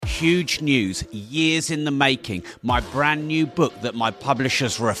huge news, years in the making, my brand new book that my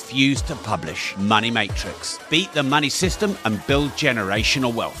publishers refuse to publish, Money Matrix. Beat the money system and build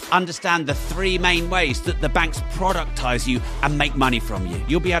generational wealth. Understand the three main ways that the banks productize you and make money from you.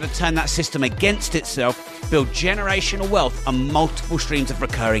 You'll be able to turn that system against itself, build generational wealth and multiple streams of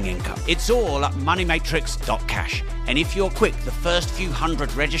recurring income. It's all at moneymatrix.cash. And if you're quick, the first few hundred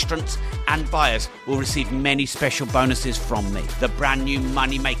registrants and buyers will receive many special bonuses from me. The brand new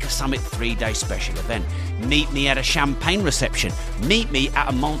Moneymaker Summit 3-day special event. Meet me at a champagne reception. Meet me at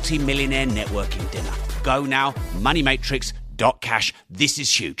a multi-millionaire networking dinner. Go now, moneymatrix.cash. This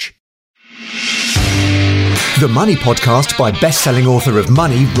is huge. The Money Podcast by best-selling author of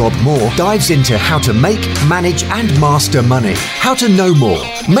Money, Rob Moore, dives into how to make, manage and master money. How to know more,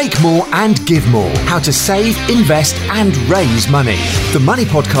 make more and give more. How to save, invest and raise money. The Money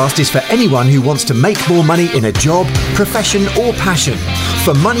Podcast is for anyone who wants to make more money in a job, profession or passion.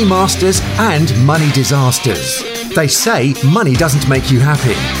 For money masters and money disasters. They say money doesn't make you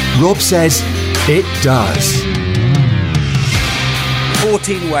happy. Rob says it does.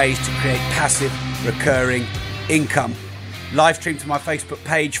 14 ways to create passive, recurring income. Live stream to my Facebook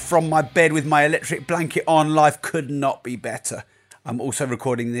page from my bed with my electric blanket on. Life could not be better. I'm also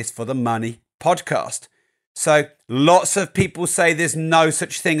recording this for the Money Podcast. So lots of people say there's no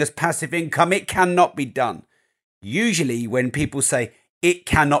such thing as passive income. It cannot be done. Usually when people say it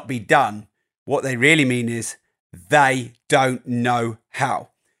cannot be done, what they really mean is they don't know how.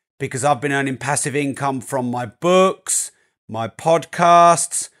 Because I've been earning passive income from my books, my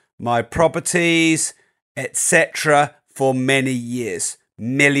podcasts, my properties, etc. for many years,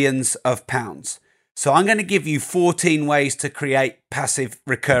 millions of pounds. So I'm going to give you 14 ways to create passive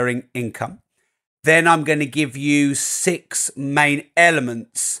recurring income. Then I'm going to give you 6 main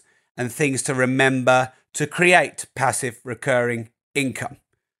elements and things to remember to create passive recurring income.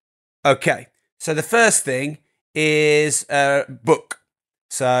 Okay, so the first thing is a book.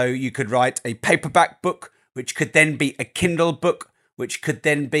 So you could write a paperback book, which could then be a Kindle book, which could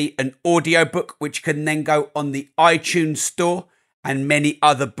then be an audio book, which can then go on the iTunes store and many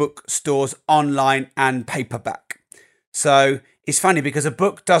other book stores online and paperback. So it's funny because a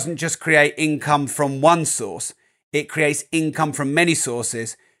book doesn't just create income from one source. It creates income from many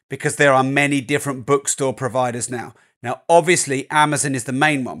sources because there are many different bookstore providers now. Now, obviously, Amazon is the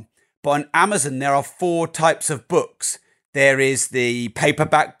main one. But on Amazon, there are 4 types of books. There is the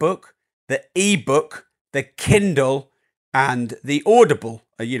paperback book, the ebook, the Kindle, and the Audible.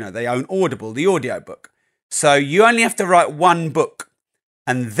 They own Audible, the audiobook. So you only have to write one book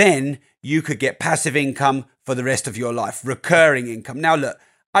and then you could get passive income for the rest of your life, recurring income. Now, look,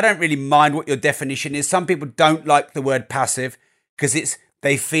 I don't really mind what your definition is. Some people don't like the word passive because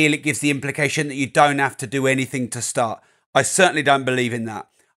they feel it gives the implication that you don't have to do anything to start. I certainly don't believe in that.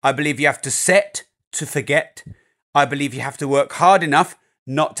 I believe you have to set to forget. I believe you have to work hard enough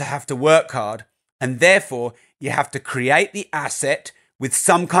not to have to work hard. And therefore, you have to create the asset with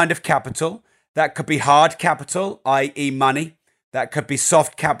some kind of capital. That could be hard capital, i.e. money. That could be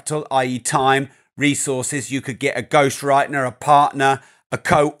soft capital, i.e. time, resources. You could get a ghostwriter, a partner, a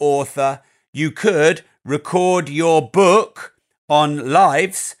co-author. You could record your book on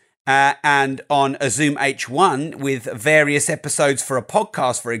lives and on a Zoom H1 with various episodes for a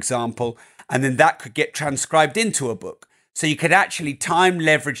podcast, for example. And then that could get transcribed into a book. So you could actually time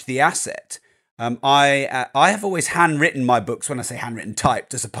leverage the asset. I have always handwritten my books. When I say handwritten,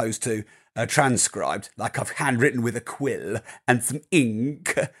 typed as opposed to transcribed, like I've handwritten with a quill and some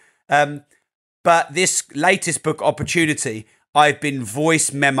ink. But this latest book, Opportunity, I've been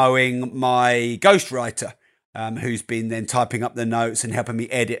voice memoing my ghostwriter, who's been then typing up the notes and helping me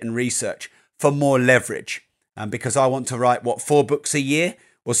edit and research for more leverage. Because I want to write, 4 books a year?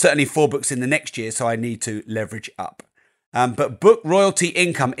 Or certainly 4 books in the next year, so I need to leverage up. But book royalty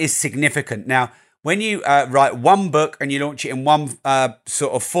income is significant. Now, when you write one book and you launch it in one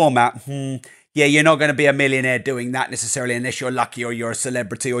sort of format, you're not going to be a millionaire doing that necessarily unless you're lucky or you're a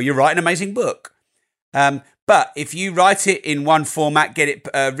celebrity or you write an amazing book. But if you write it in one format, get it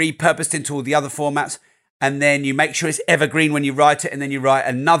repurposed into all the other formats, and then you make sure it's evergreen when you write it, and then you write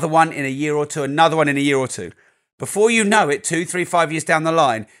another one in a year or two, another one in a year or two. Before you know it, 2, 3, 5 years down the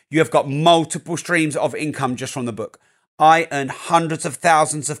line, you have got multiple streams of income just from the book. I earn hundreds of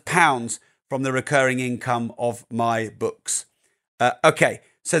thousands of pounds from the recurring income of my books. Okay,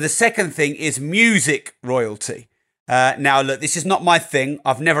 so the second thing is music royalty. Now, look, this is not my thing.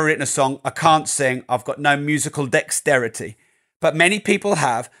 I've never written a song. I can't sing. I've got no musical dexterity. But many people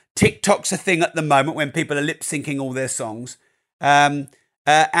have. TikTok's a thing at the moment when people are lip syncing all their songs.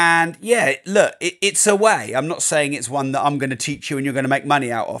 And yeah, look, it's a way. I'm not saying it's one that I'm going to teach you and you're going to make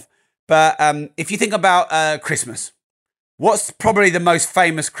money out of. But if you think about Christmas, what's probably the most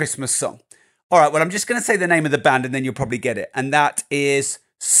famous Christmas song? All right, well, I'm just going to say the name of the band and then you'll probably get it. And that is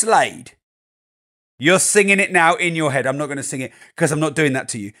Slade. You're singing it now in your head. I'm not going to sing it because I'm not doing that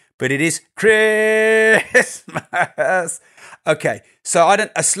to you. But it is Christmas. Okay, so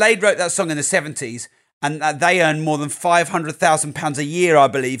Slade wrote that song in the 70s and they earned more than £500,000 a year, I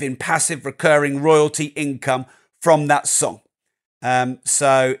believe, in passive recurring royalty income from that song.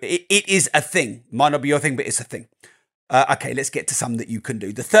 So it is a thing. Might not be your thing, but it's a thing. Okay, let's get to some that you can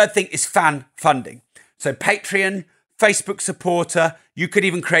do. The third thing is fan funding. So Patreon, Facebook supporter, you could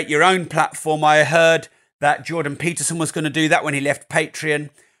even create your own platform. I heard that Jordan Peterson was going to do that when he left Patreon.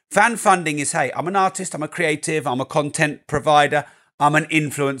 Fan funding is, hey, I'm an artist, I'm a creative, I'm a content provider, I'm an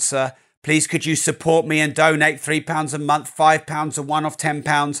influencer. Please could you support me and donate £3 a month, £5 a one-off,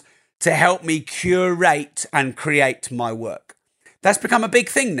 £10 to help me curate and create my work. That's become a big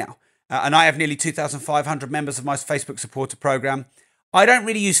thing now. And I have nearly 2,500 members of my Facebook supporter program. I don't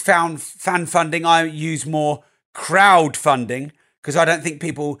really use fan funding. I use more crowdfunding because I don't think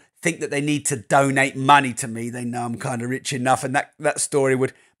people think that they need to donate money to me. They know I'm kind of rich enough and that story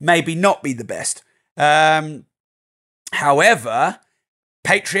would maybe not be the best. However,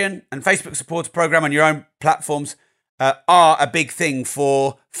 Patreon and Facebook supporter program on your own platforms are a big thing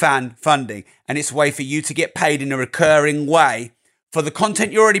for fan funding. And it's a way for you to get paid in a recurring way for the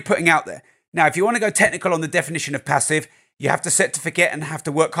content you're already putting out there. Now, if you want to go technical on the definition of passive, you have to set to forget and have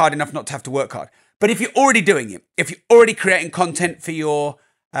to work hard enough not to have to work hard. But if you're already doing it, if you're already creating content for your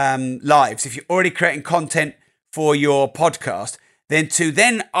lives, if you're already creating content for your podcast, then to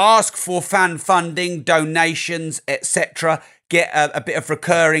then ask for fan funding, donations, etc., get a bit of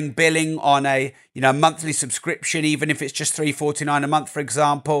recurring billing on a monthly subscription, even if it's just $3.49 a month, for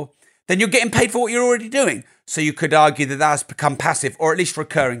example, then you're getting paid for what you're already doing. So you could argue that has become passive or at least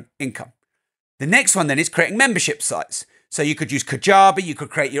recurring income. The next one then is creating membership sites. So you could use Kajabi, you could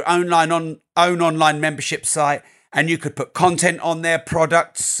create your own online membership site, and you could put content on there,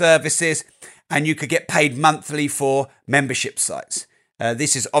 products, services, and you could get paid monthly for membership sites.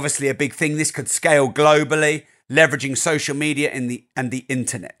 This is obviously a big thing. This could scale globally, leveraging social media and the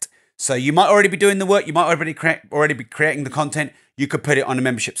internet. So you might already be doing the work, you might already be creating the content, you could put it on a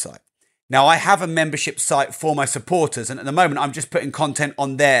membership site. Now, I have a membership site for my supporters, and at the moment, I'm just putting content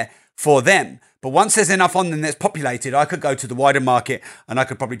on there for them. But once there's enough on them that's populated, I could go to the wider market and I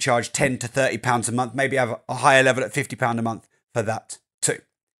could probably charge £10 to £30 a month, maybe have a higher level at £50 a month for that too.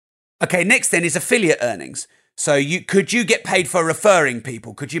 Okay, next then is affiliate earnings. So could you get paid for referring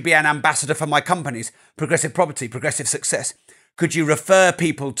people? Could you be an ambassador for my companies, Progressive Property, Progressive Success? Could you refer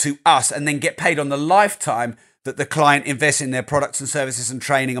people to us and then get paid on the lifetime that the client invests in their products and services and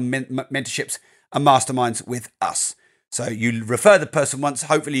training and mentorships and masterminds with us? So you refer the person once,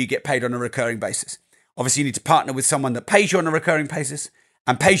 hopefully you get paid on a recurring basis. Obviously, you need to partner with someone that pays you on a recurring basis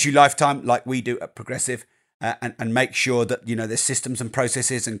and pays you lifetime like we do at Progressive and make sure that, their systems and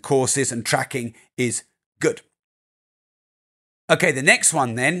processes and courses and tracking is good. Okay, the next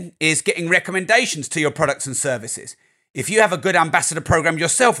one then is getting recommendations to your products and services. If you have a good ambassador program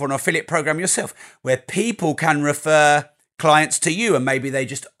yourself or an affiliate program yourself where people can refer clients to you and maybe they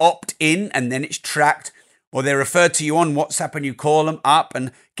just opt in and then it's tracked, or they're referred to you on WhatsApp and you call them up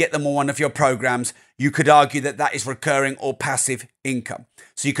and get them on one of your programs, you could argue that that is recurring or passive income.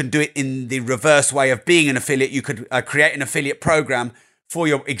 So you can do it in the reverse way of being an affiliate. You could create an affiliate program for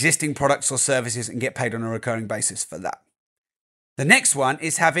your existing products or services and get paid on a recurring basis for that. The next one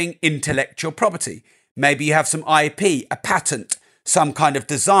is having intellectual property. Maybe you have some IP, a patent, some kind of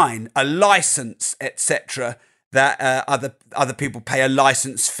design, a license, etc. that other people pay a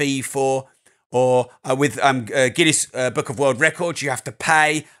license fee for. Or with Guinness Book of World Records, you have to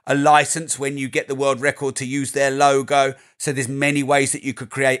pay a license when you get the world record to use their logo. So there's many ways that you could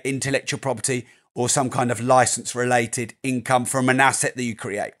create intellectual property or some kind of license-related income from an asset that you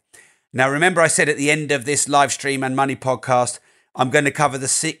create. Now, remember I said at the end of this live stream and money podcast, I'm going to cover the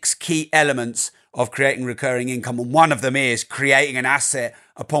 6 key elements of creating recurring income. And one of them is creating an asset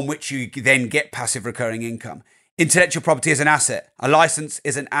upon which you then get passive recurring income. Intellectual property is an asset. A license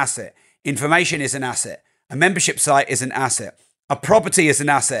is an asset. Information is an asset. A membership site is an asset. A property is an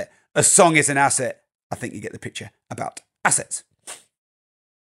asset. A song is an asset. I think you get the picture about assets.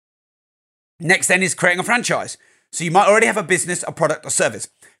 Next then is creating a franchise. So you might already have a business, a product or service.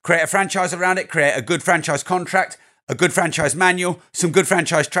 Create a franchise around it. Create a good franchise contract, a good franchise manual, some good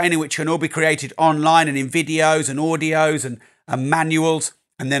franchise training, which can all be created online and in videos and audios and manuals.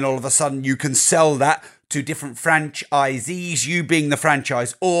 And then all of a sudden you can sell that to different franchisees, you being the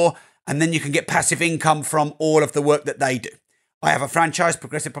franchisor, and then you can get passive income from all of the work that they do. I have a franchise,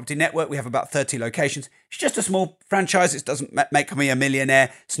 Progressive Property Network. We have about 30 locations. It's just a small franchise. It doesn't make me a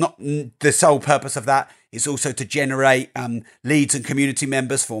millionaire. It's not the sole purpose of that. It's also to generate leads and community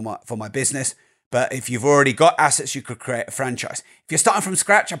members for my business. But if you've already got assets, you could create a franchise. If you're starting from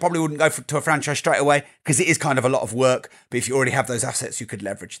scratch, I probably wouldn't go to a franchise straight away because it is kind of a lot of work. But if you already have those assets, you could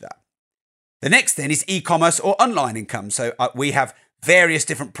leverage that. The next then is e-commerce or online income. So we have various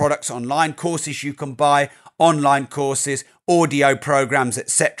different products online, courses you can buy, online courses, audio programs,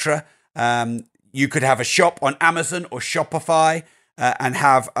 etc. You could have a shop on Amazon or Shopify and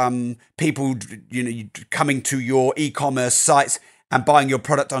have people, coming to your e-commerce sites and buying your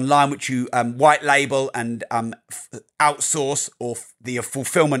product online, which you white label and outsource or the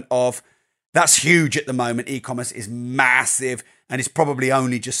fulfillment of. That's huge at the moment. E-commerce is massive and it's probably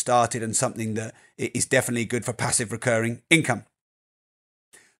only just started and something that is definitely good for passive recurring income.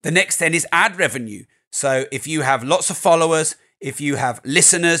 The next then is ad revenue. So if you have lots of followers, if you have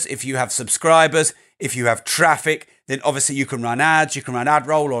listeners, if you have subscribers, if you have traffic, then obviously you can run ads. You can run ad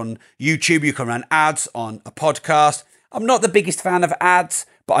roll on YouTube. You can run ads on a podcast. I'm not the biggest fan of ads,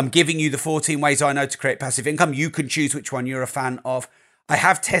 but I'm giving you the 14 ways I know to create passive income. You can choose which one you're a fan of. I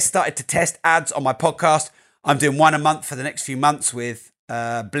have started to test ads on my podcast. I'm doing one a month for the next few months with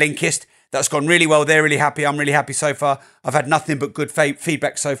Blinkist. That's gone really well. They're really happy. I'm really happy so far. I've had nothing but good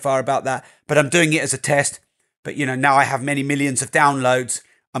feedback so far about that. But I'm doing it as a test. But, now I have many millions of downloads.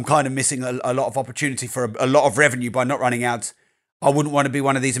 I'm kind of missing a lot of opportunity for a lot of revenue by not running ads. I wouldn't want to be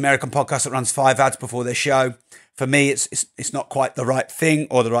one of these American podcasts that runs 5 ads before their show. For me, it's not quite the right thing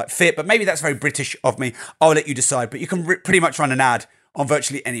or the right fit. But maybe that's very British of me. I'll let you decide. But you can pretty much run an ad on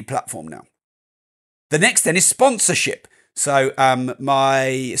virtually any platform now. The next then is sponsorship. So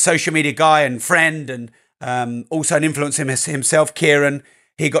my social media guy and friend and also an influencer himself, Kieran,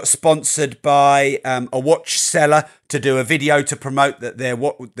 he got sponsored by a watch seller to do a video to promote their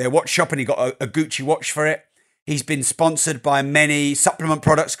watch shop, and he got a Gucci watch for it. He's been sponsored by many supplement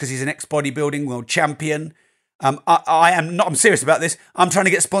products because he's an ex-bodybuilding world champion. I'm serious about this. I'm trying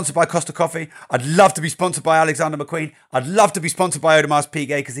to get sponsored by Costa Coffee. I'd love to be sponsored by Alexander McQueen. I'd love to be sponsored by Audemars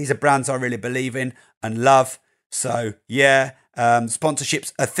Piguet because these are brands I really believe in and love. So yeah,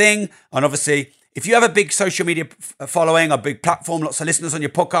 sponsorship's a thing. And obviously, if you have a big social media following, a big platform, lots of listeners on your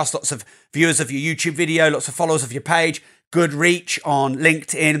podcast, lots of viewers of your YouTube video, lots of followers of your page, good reach on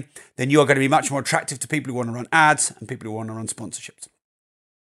LinkedIn, then you're going to be much more attractive to people who want to run ads and people who want to run sponsorships.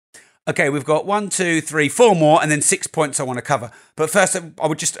 Okay, we've got 1, 2, 3, 4 more, and then 6 points I want to cover. But first, I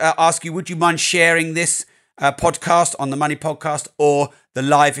would just ask you, would you mind sharing this podcast on the Money Podcast or the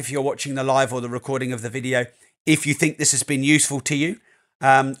live, if you're watching the live or the recording of the video, if you think this has been useful to you?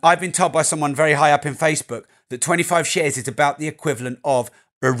 I've been told by someone very high up in Facebook that 25 shares is about the equivalent of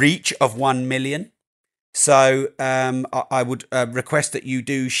a reach of 1 million. So I would request that you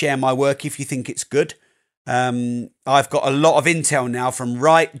do share my work if you think it's good. I've got a lot of intel now from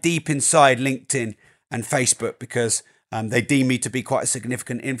right deep inside LinkedIn and Facebook because they deem me to be quite a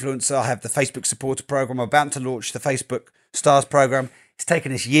significant influencer. I have the Facebook supporter program. I'm about to launch the Facebook Stars program. It's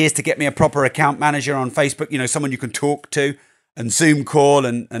taken us years to get me a proper account manager on Facebook, someone you can talk to and Zoom call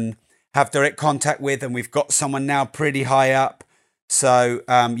and have direct contact with. And we've got someone now pretty high up. So,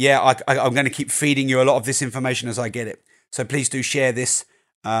 I'm going to keep feeding you a lot of this information as I get it. So please do share this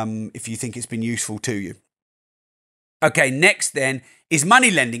if you think it's been useful to you. Okay, next then is money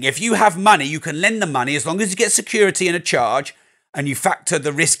lending. If you have money, you can lend the money as long as you get security and a charge and you factor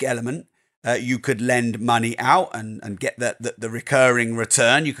the risk element. You could lend money out and get the recurring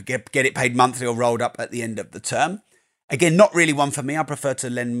return. You could get it paid monthly or rolled up at the end of the term. Again, not really one for me. I prefer to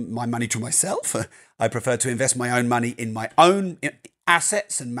lend my money to myself. I prefer to invest my own money in my own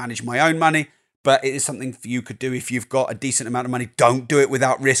assets and manage my own money. But it is something you could do if you've got a decent amount of money. Don't do it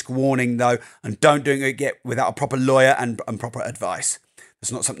without risk warning, though. And don't do it without a proper lawyer and proper advice.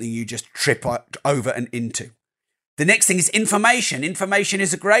 It's not something you just trip over and into. The next thing is information. Information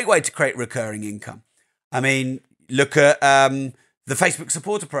is a great way to create recurring income. I mean, look at the Facebook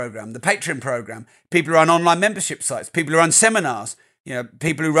supporter program, the Patreon program, people who run online membership sites, people who run seminars,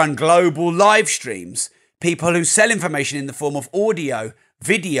 people who run global live streams, people who sell information in the form of audio,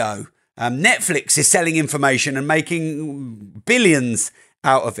 video. Netflix is selling information and making billions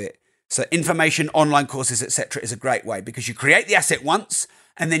out of it. So information, online courses, etc. is a great way because you create the asset once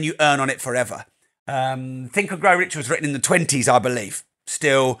and then you earn on it forever. Think and Grow Rich was written in the 20s, I believe.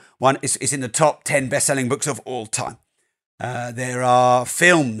 Still, is in the top 10 best-selling books of all time. There are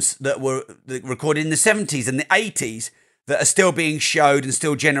films that were recorded in the 70s and the 80s that are still being showed and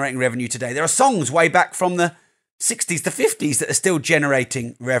still generating revenue today. There are songs way back from the 60s to 50s that are still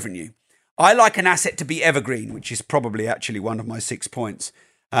generating revenue. I like an asset to be evergreen, which is probably actually one of my 6 points.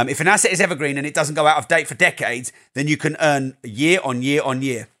 If an asset is evergreen and it doesn't go out of date for decades, then you can earn year on year on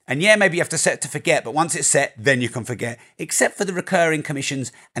year. And yeah, maybe you have to set to forget, but once it's set, then you can forget, except for the recurring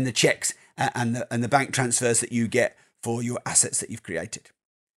commissions and the checks and the bank transfers that you get for your assets that you've created.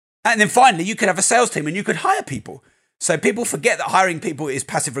 And then finally, you could have a sales team and you could hire people. So people forget that hiring people is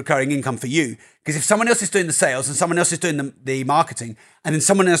passive recurring income for you, because if someone else is doing the sales and someone else is doing the marketing and then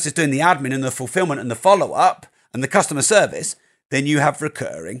someone else is doing the admin and the fulfillment and the follow-up and the customer service, then you have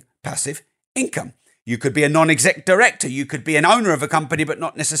recurring passive income. You could be a non-exec director. You could be an owner of a company, but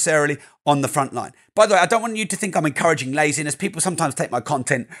not necessarily on the front line. By the way, I don't want you to think I'm encouraging laziness. People sometimes take my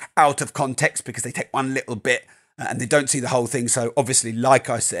content out of context because they take one little bit and they don't see the whole thing. So obviously,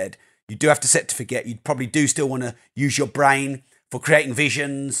 like I said, you do have to set to forget. You probably do still want to use your brain for creating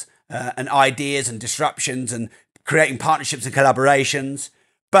visions and ideas and disruptions and creating partnerships and collaborations.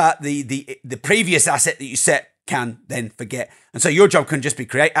 But the previous asset that you set can then forget. And so your job can just be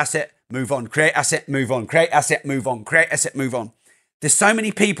create asset, move on, create asset, move on, create asset, move on, create asset, move on. There's so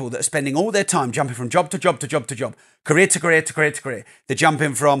many people that are spending all their time jumping from job to job to job to job, career to career to career to career. They're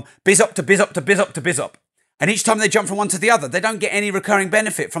jumping from biz up to biz up to biz up to biz up. And each time they jump from one to the other, they don't get any recurring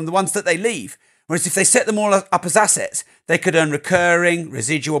benefit from the ones that they leave. Whereas if they set them all up as assets, they could earn recurring,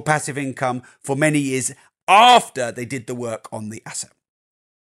 residual passive income for many years after they did the work on the asset.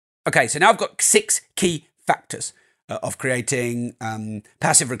 Okay, so now I've got 6 key factors of creating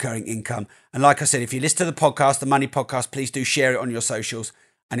passive recurring income. And like I said, if you listen to the podcast, the Money Podcast, please do share it on your socials.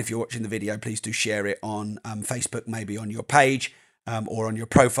 And if you're watching the video, please do share it on Facebook, maybe on your page or on your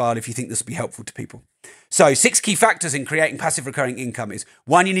profile if you think this will be helpful to people. So 6 key factors in creating passive recurring income is: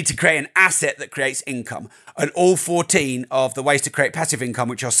 1, you need to create an asset that creates income. And all 14 of the ways to create passive income,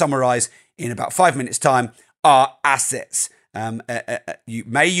 which I'll summarize in about 5 minutes time, are assets. You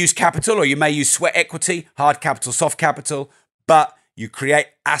may use capital or you may use sweat equity, hard capital, soft capital, but you create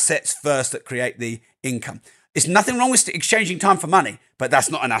assets first that create the income. There's nothing wrong with exchanging time for money, but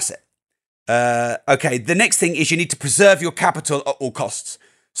that's not an asset. Okay, the next thing is you need to preserve your capital at all costs.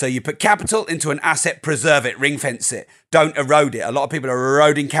 So you put capital into an asset, preserve it, ring fence it, don't erode it. A lot of people are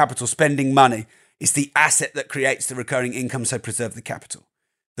eroding capital, spending money. It's the asset that creates the recurring income, so preserve the capital.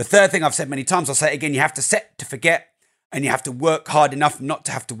 The third thing I've said many times, I'll say it again, you have to set to forget, and you have to work hard enough not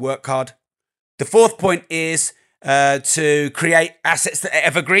to have to work hard. The fourth point is to create assets that are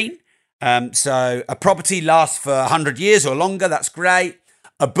evergreen. So a property lasts for 100 years or longer, that's great.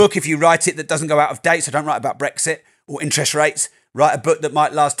 A book, if you write it, that doesn't go out of date, so don't write about Brexit or interest rates. Write a book that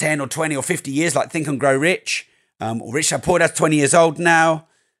might last 10 or 20 or 50 years, like Think and Grow Rich, or Rich Dad Poor Dad's 20 years old now.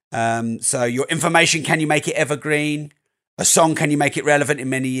 So your information, can you make it evergreen? A song, can you make it relevant in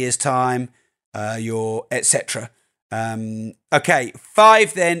many years' time? Your etc. Okay,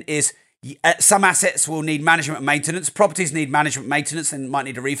 5 then is some assets will need management and maintenance. Properties need management and maintenance and might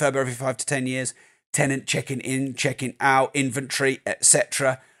need a refurb every 5 to 10 years. Tenant checking in, checking out, inventory,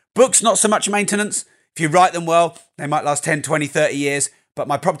 etc. Books, not so much maintenance. If you write them well, they might last 10, 20, 30 years. But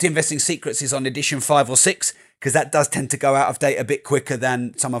my Property Investing Secrets is on edition 5 or 6 because that does tend to go out of date a bit quicker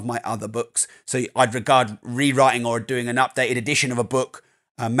than some of my other books. So I'd regard rewriting or doing an updated edition of a book,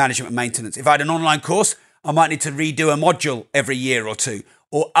 management and maintenance. If I had an online course, I might need to redo a module every year or two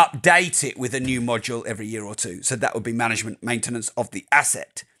or update it with a new module every year or two. So that would be management, maintenance of the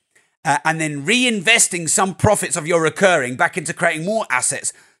asset. And then reinvesting some profits of your recurring back into creating more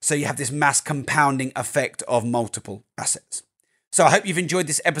assets. So you have this mass compounding effect of multiple assets. So I hope you've enjoyed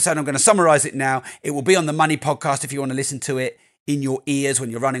this episode. I'm going to summarize it now. It will be on the Money Podcast if you want to listen to it in your ears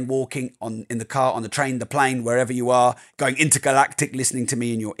when you're running, walking, in the car, on the train, the plane, wherever you are, going intergalactic, listening to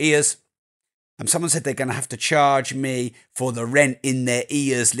me in your ears. Someone said they're going to have to charge me for the rent in their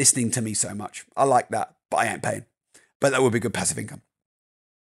ears listening to me so much. I like that, but I ain't paying. But that would be good passive income.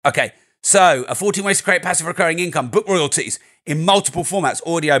 Okay, so 14 ways to create passive recurring income. Book royalties in multiple formats: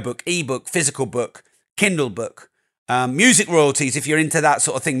 audiobook, ebook, physical book, Kindle book. Music royalties, if you're into that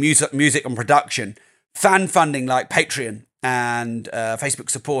sort of thing, music and production. Fan funding like Patreon and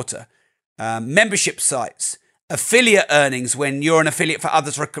Facebook supporter. Membership sites. Affiliate earnings when you're an affiliate for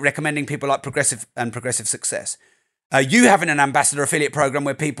others, recommending people like Progressive and Progressive Success. You having an ambassador affiliate program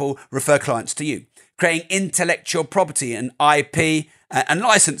where people refer clients to you. Creating intellectual property and IP and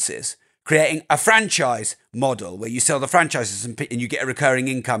licenses. Creating a franchise model where you sell the franchises and you get a recurring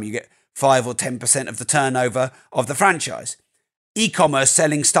income. You get 5 or 10% of the turnover of the franchise. E-commerce,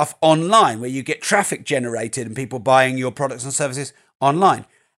 selling stuff online where you get traffic generated and people buying your products and services online.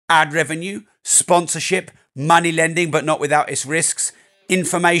 Ad revenue, sponsorship, money lending, but not without its risks,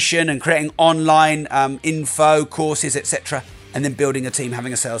 information and creating online info, courses, etc. And then building a team,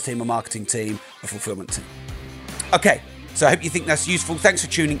 having a sales team, a marketing team, a fulfillment team. Okay, so I hope you think that's useful. Thanks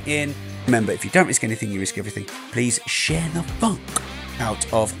for tuning in. Remember, if you don't risk anything, you risk everything. Please share the funk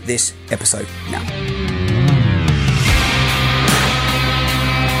out of this episode now.